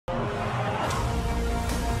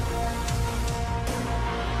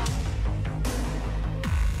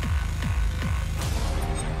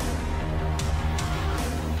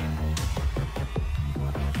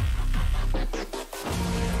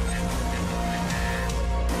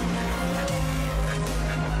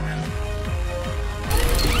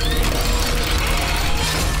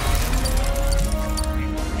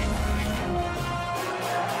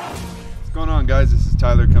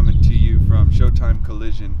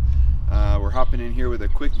occasion. We're hopping in here with a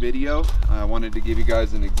quick video. I wanted to give you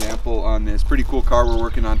guys an example on this pretty cool car we're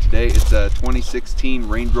working on today. It's a 2016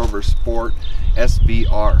 Range Rover Sport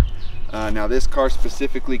SVR. Now this car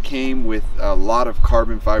specifically came with a lot of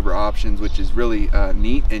carbon fiber options, which is really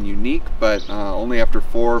neat and unique, but only after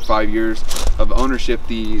 4 or 5 years of ownership,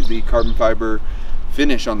 the carbon fiber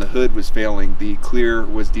finish on the hood was failing. The clear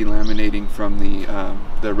was delaminating from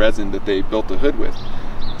the resin that they built the hood with.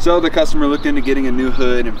 So the customer looked into getting a new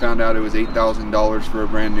hood and found out it was $8,000 for a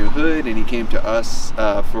brand new hood, and he came to us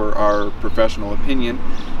for our professional opinion,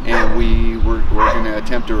 and we're going to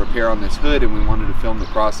attempt to repair on this hood, and we wanted to film the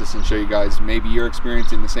process and show you guys. Maybe you're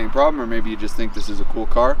experiencing the same problem, or maybe you just think this is a cool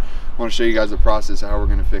car. I want to show you guys the process of how we're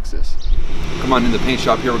going to fix this. Come on in the paint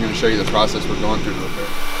shop here, we're going to show you the process we're going through to repair.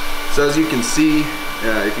 So as you can see,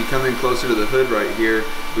 if you come in closer to the hood right here,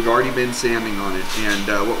 we've already been sanding on it,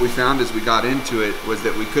 and what we found as we got into it was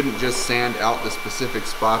that we couldn't just sand out the specific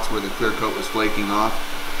spots where the clear coat was flaking off,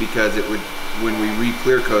 because it would, when we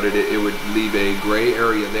re-clear coated it, it would leave a gray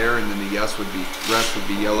area there, and then the rest would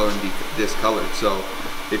be yellow and be discolored. So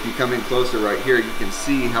if you come in closer right here, you can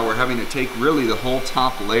see how we're having to take really the whole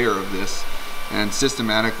top layer of this and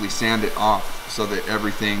systematically sand it off so that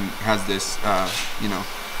everything has this you know,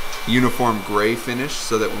 uniform gray finish,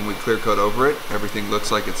 so that when we clear coat over it, everything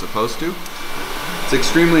looks like it's supposed to. It's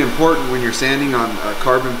extremely important when you're sanding on a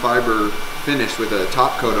carbon fiber finish with a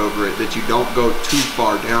top coat over it that you don't go too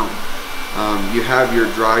far down. You have your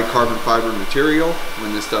dry carbon fiber material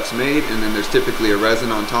when this stuff's made, and then there's typically a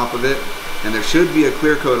resin on top of it, and there should be a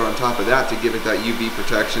clear coat on top of that to give it that UV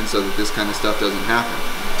protection so that this kind of stuff doesn't happen.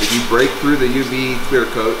 If you break through the UV clear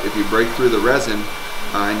coat, if you break through the resin,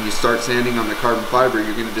 and you start sanding on the carbon fiber,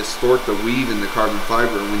 you're going to distort the weave in the carbon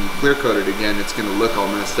fiber, and when you clear coat it again, it's going to look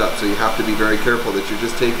all messed up. So you have to be very careful that you're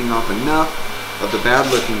just taking off enough of the bad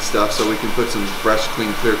looking stuff so we can put some fresh,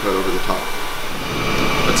 clean clear coat over the top.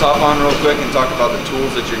 Let's hop on real quick and talk about the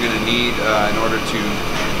tools that you're going to need in order to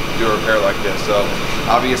do a repair like this. So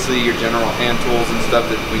obviously your general hand tools and stuff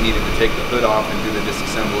that we needed to take the hood off and do the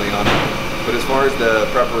disassembly on it. But as far as the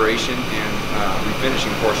preparation and refinishing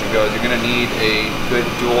portion goes, you're going to need a good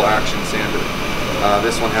dual action sander.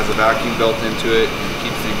 This one has a vacuum built into it and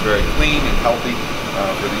keeps things very clean and healthy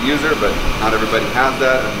for the user, but not everybody has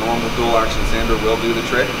that. A normal dual action sander will do the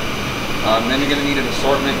trick. Then you're going to need an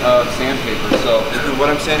assortment of sandpaper. So what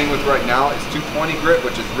I'm sanding with right now is 220 grit,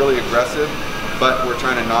 which is really aggressive, but we're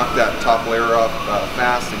trying to knock that top layer off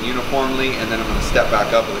fast and uniformly, and then I'm going to step back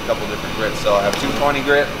up with a couple different grits. So I have 220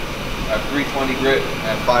 grit, I have 320 grit,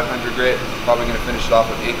 and 500 grit. Probably going to finish it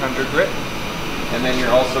off with 800 grit. And then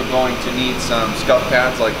you're also going to need some scuff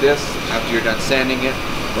pads like this. After you're done sanding it,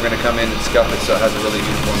 we're going to come in and scuff it so it has a really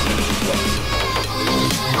uniform finish as well.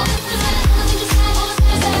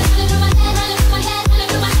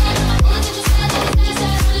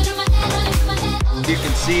 You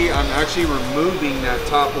can see I'm actually removing that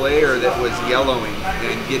top layer that was yellowing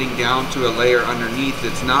and getting down to a layer underneath.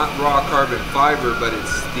 It's not raw carbon fiber, but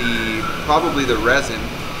it's probably the resin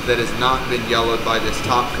that has not been yellowed by this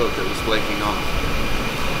top coat that was flaking off.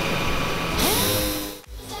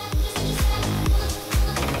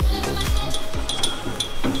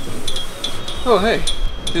 Oh hey,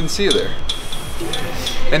 didn't see you there.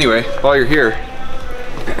 Anyway, while you're here,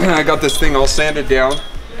 I got this thing all sanded down.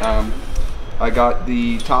 I got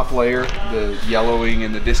the top layer, the yellowing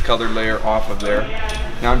and the discolored layer off of there.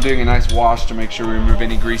 Now I'm doing a nice wash to make sure we remove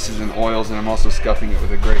any greases and oils, and I'm also scuffing it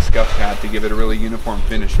with a gray scuff pad to give it a really uniform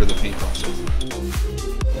finish for the paint process.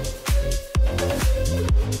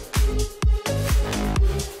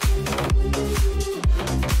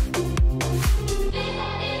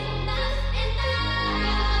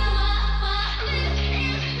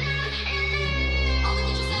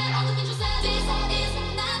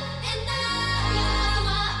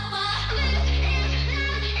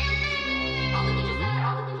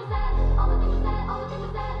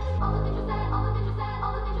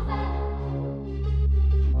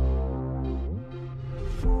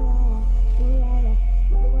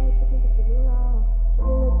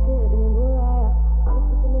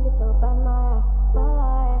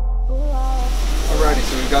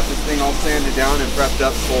 Got this thing all sanded down and prepped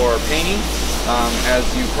up for painting. As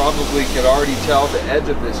you probably could already tell, the edge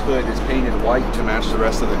of this hood is painted white to match the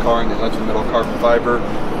rest of the car in the electro metal carbon fiber,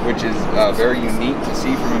 which is very unique to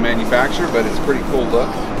see from a manufacturer, but it's a pretty cool look.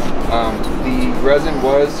 The resin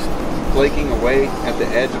was flaking away at the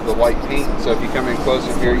edge of the white paint, so if you come in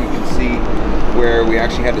closer here, you can see where we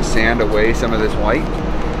actually had to sand away some of this white.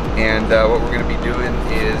 And what we're going to be doing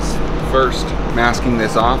is first masking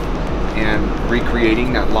this off and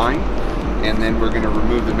recreating that line, and then we're going to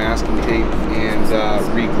remove the masking tape and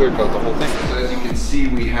re-clear coat the whole thing. So as you can see,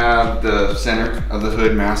 we have the center of the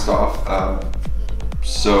hood masked off.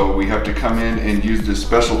 So we have to come in and use this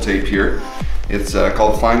special tape here. It's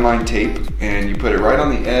called fine line tape, and you put it right on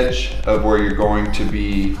the edge of where you're going to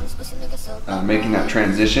be making that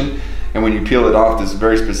transition. And when you peel it off, this is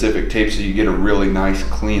very specific tape, so you get a really nice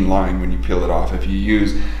clean line when you peel it off. If you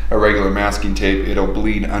use a regular masking tape, it'll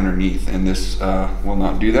bleed underneath, and this will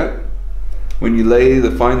not do that. When you lay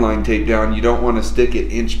the fine line tape down, you don't want to stick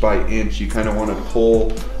it inch by inch. You kind of want to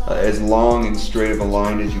pull as long and straight of a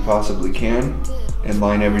line as you possibly can and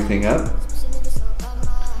line everything up.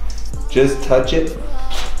 Just touch it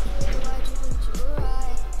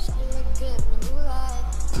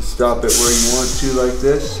to stop it where you want to, like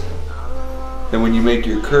this. Then when you make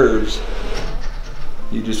your curves,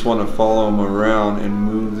 you just want to follow them around and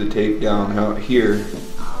move the tape down out here.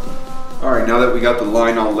 Alright, now that we got the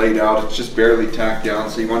line all laid out, it's just barely tacked down,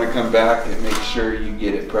 so you want to come back and make sure you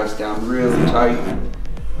get it pressed down really tight.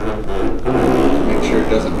 Make sure it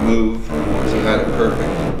doesn't move once you had it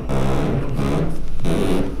perfect.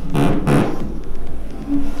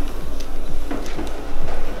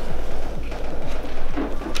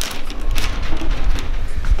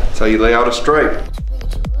 That's how you lay out a stripe.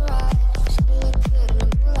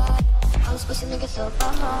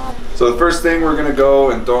 So the first thing we're gonna go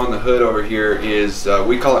and throw on the hood over here is,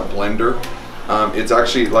 we call it blender. It's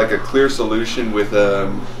actually like a clear solution with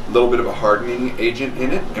a little bit of a hardening agent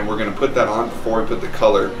in it, and we're gonna put that on before we put the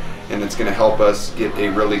color, and it's gonna help us get a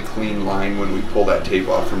really clean line when we pull that tape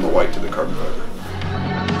off from the white to the carbon fiber.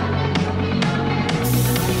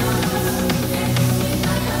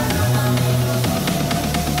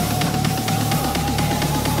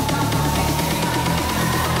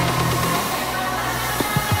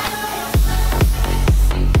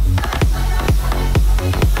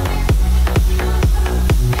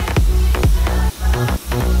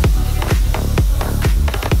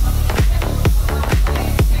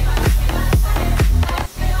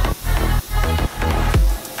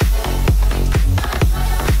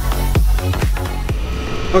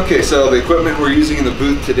 Okay, so the equipment we're using in the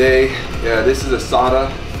booth today, this is a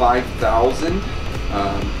SATA 5000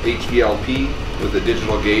 HVLP with a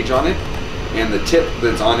digital gauge on it, and the tip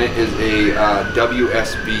that's on it is a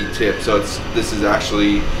WSB tip. So this is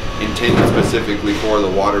actually intended specifically for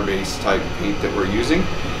the water-based type paint that we're using.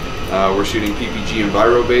 We're shooting PPG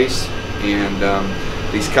Enviro base, and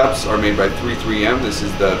these cups are made by 3M. This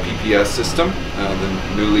is the PPS system,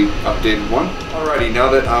 the newly updated one. Alrighty, now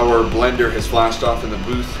that our blender has flashed off in the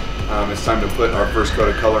booth, it's time to put our first coat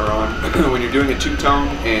of color on. When you're doing a two-tone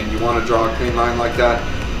and you want to draw a clean line like that,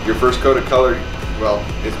 your first coat of color, well,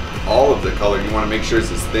 it's all of the color. You want to make sure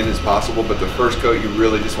it's as thin as possible, but the first coat you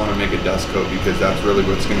really just want to make a dust coat, because that's really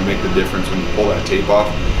what's going to make the difference when you pull that tape off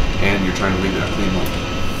and you're trying to leave that clean line.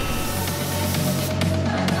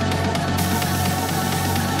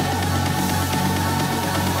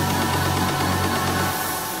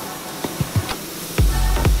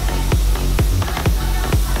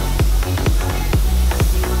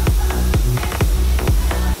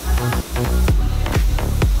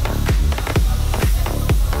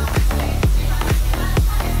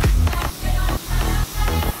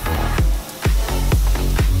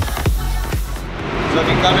 So if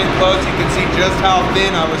you come in close, you can see just how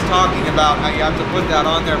thin I was talking about, how you have to put that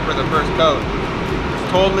on there for the first coat.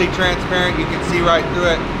 It's totally transparent, you can see right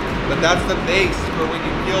through it, but that's the base for when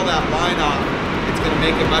you peel that line off. It's going to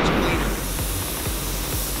make it much cleaner.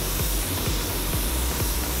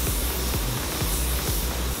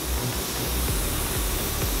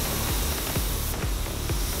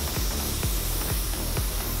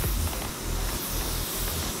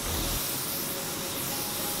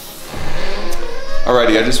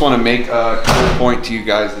 Alrighty, I just want to make a clear point to you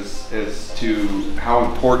guys as to how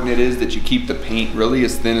important it is that you keep the paint really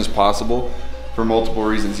as thin as possible for multiple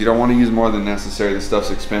reasons. You don't want to use more than necessary. This stuff's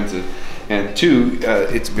expensive. And two,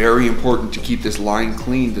 it's very important to keep this line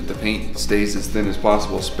clean, that the paint stays as thin as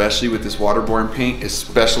possible, especially with this waterborne paint,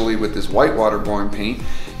 especially with this white waterborne paint.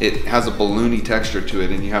 It has a balloony texture to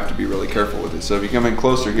it, and you have to be really careful with it. So if you come in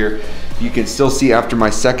closer here, you can still see after my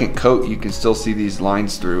second coat, you can still see these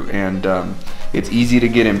lines through. And it's easy to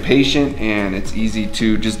get impatient, and it's easy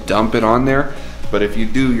to just dump it on there. But if you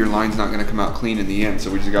do, your line's not gonna come out clean in the end. So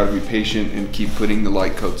we just gotta be patient and keep putting the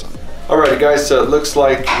light coats on. Alrighty guys, so it looks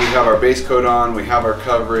like we have our base coat on, we have our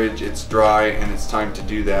coverage, it's dry, and it's time to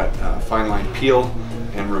do that fine line peel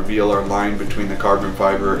and reveal our line between the carbon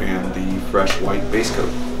fiber and the fresh white base coat.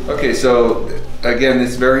 Okay, so again,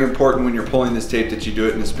 it's very important when you're pulling this tape that you do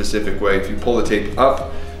it in a specific way. If you pull the tape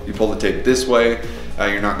up, you pull the tape this way,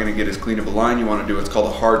 you're not going to get as clean of a line. You want to do what's called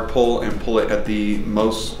a hard pull and pull it at the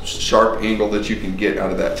most sharp angle that you can get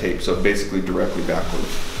out of that tape. So basically directly backward.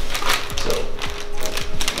 So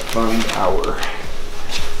find our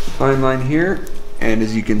fine line here. And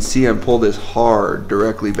as you can see, I pull this hard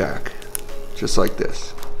directly back, just like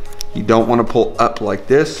this. You don't want to pull up like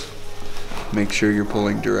this. Make sure you're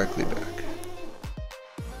pulling directly back.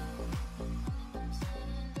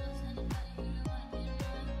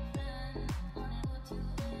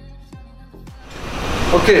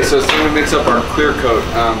 Okay, so it's time to mix up our clear coat.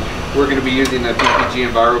 We're going to be using the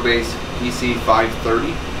PPG EnviroBase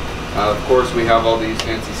EC530. Of course, we have all these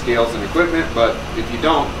fancy scales and equipment, but if you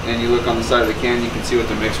don't, and you look on the side of the can, you can see what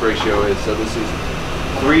the mix ratio is. So this is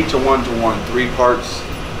 3 to 1 to 1, 3 parts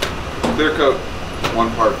clear coat,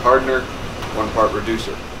 1 part hardener, 1 part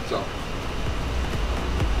reducer. So.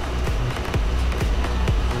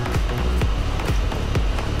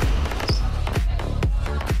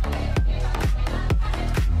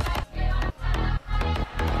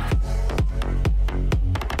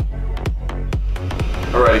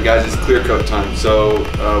 Alrighty guys, it's clear coat time. So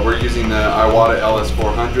we're using the Iwata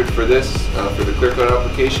LS400 for this, for the clear coat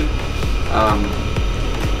application.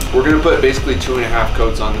 We're going to put basically 2.5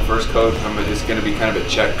 coats on the first coat. It's going to be kind of a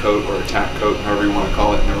check coat or a tack coat, however you want to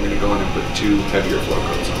call it, and then we're going to go in and put 2 heavier flow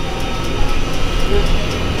coats on.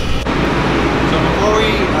 So before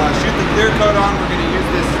we shoot the clear coat on, we're going to use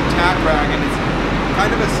this tack rag, and it's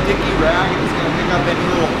kind of a sticky rag, and it's going to pick up any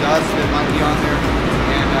little dust that might be on there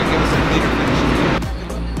and give us a cleaner finish.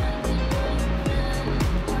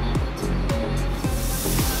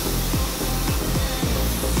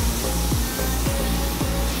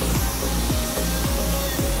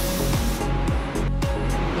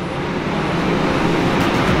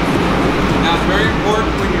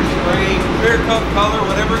 Clear coat color,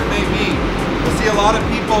 whatever it may be. You'll see a lot of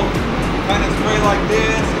people kind of spray like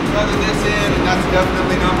this and feather this in, and that's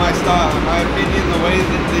definitely not my style. In my opinion, the way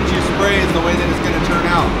that you spray is the way that it's going to turn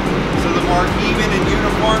out. So the more even and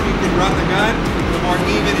uniform you can run the gun, the more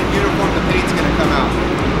even and uniform the paint's going to come out.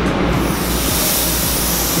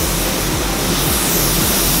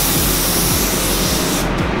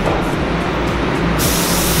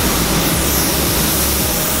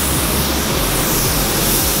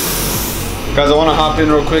 Guys, I want to hop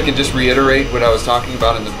in real quick and just reiterate what I was talking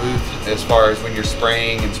about in the booth as far as when you're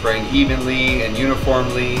spraying and spraying evenly and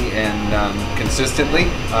uniformly and consistently.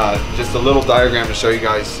 Just a little diagram to show you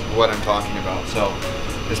guys what I'm talking about. So,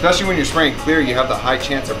 especially when you're spraying clear, you have the high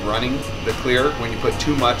chance of running the clear. When you put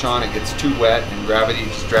too much on, it gets too wet and gravity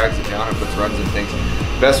just drags it down and puts runs in things.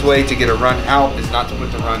 Best way to get a run out is not to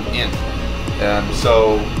put the run in.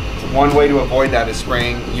 So one way to avoid that is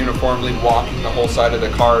spraying uniformly, walking the whole side of the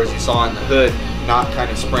car as you saw in the hood, not kind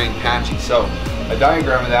of spraying patchy. So a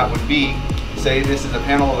diagram of that would be, say this is a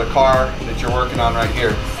panel of the car that you're working on right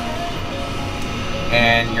here,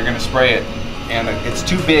 and you're going to spray it, and it's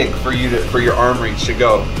too big for your arm reach to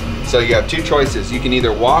go. So you have 2 choices. You can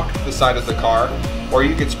either walk the side of the car, or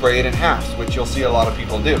you can spray it in halves, which you'll see a lot of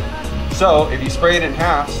people do. So if you spray it in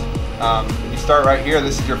halves, you start right here,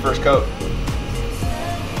 this is your first coat.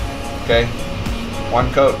 Okay,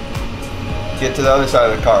 1 coat. Get to the other side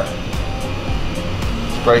of the car.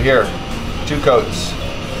 Spray here, 2 coats.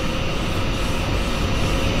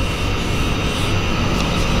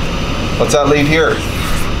 What's that leave here?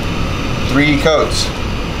 3 coats.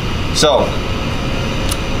 So,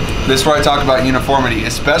 this is where I talk about uniformity,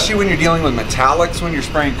 especially when you're dealing with metallics when you're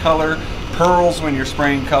spraying color, pearls when you're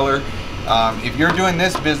spraying color. If you're doing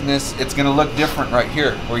this business, it's gonna look different right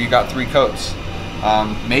here where you got 3 coats.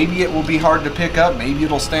 Maybe it will be hard to pick up, maybe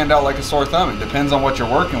it'll stand out like a sore thumb. It depends on what you're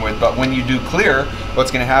working with, but when you do clear,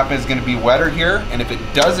 what's going to happen is going to be wetter here, and if it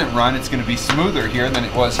doesn't run, it's going to be smoother here than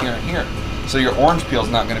it was here and here. So your orange peel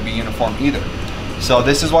is not going to be uniform either. So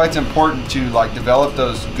this is why it's important to develop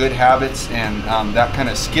those good habits and that kind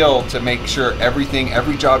of skill to make sure every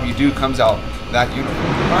job you do comes out that uniform.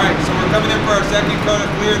 Alright, so we're coming in for our second coat of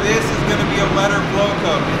clear. This is going to be a wetter flow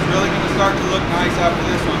coat. It's really going to start to look nice after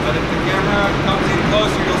this one, but if the camera comes in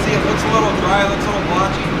closer, you'll see it looks a little dry, it looks a little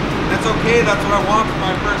blotchy. That's okay, that's what I want for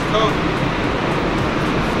my first coat.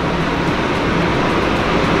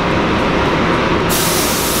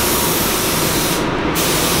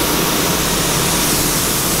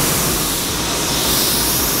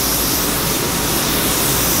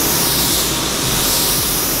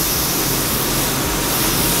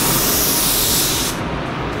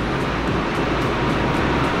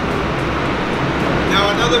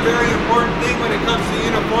 Another very important thing when it comes to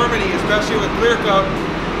uniformity, especially with clear coat,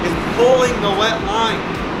 is pulling the wet line.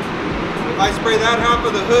 If I spray that half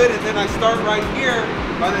of the hood and then I start right here,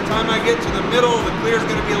 by the time I get to the middle, the clear is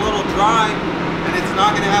going to be a little dry and it's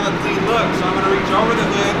not going to have a clean look. So I'm going to reach over the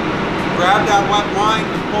hood, grab that wet line,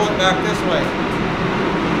 and pull it back this way.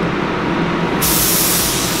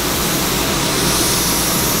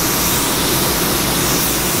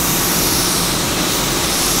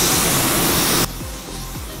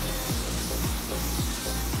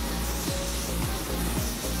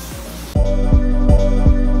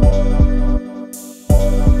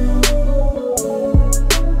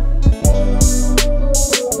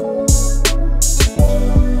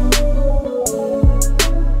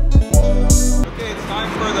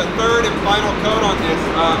 Final coat on this.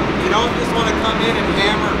 You don't just want to come in and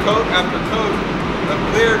hammer coat after coat of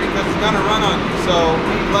clear because it's going to run on you. So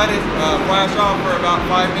we let it flash off for about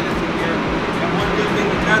 5 minutes in here. And one good thing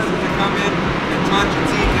to test is to come in and touch and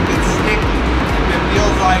see if it's sticky. If it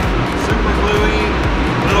feels like super gluey,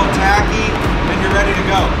 a little tacky, then you're ready to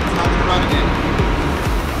go. It's not going to run again.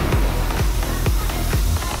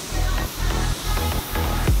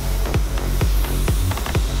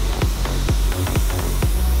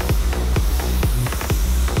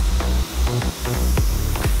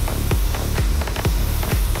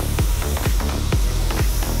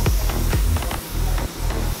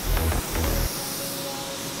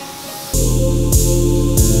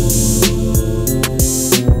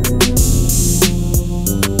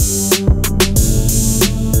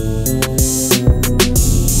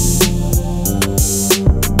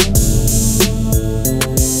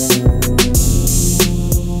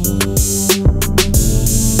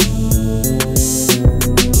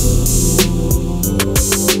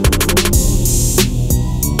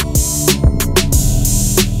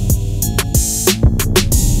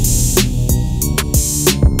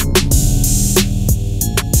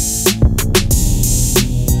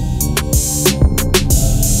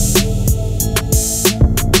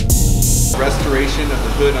 Restoration of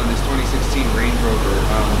the hood on this 2016 Range Rover.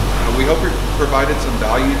 We hope it provided some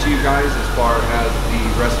value to you guys as far as the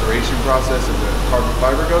restoration process of the carbon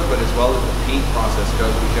fiber goes, but as well as the paint process goes,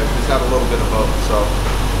 because this had a little bit of both. So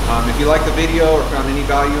if you liked the video or found any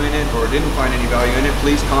value in it or didn't find any value in it,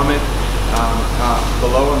 please comment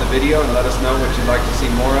below on the video and let us know what you'd like to see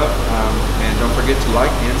more of. And don't forget to like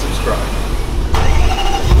and subscribe.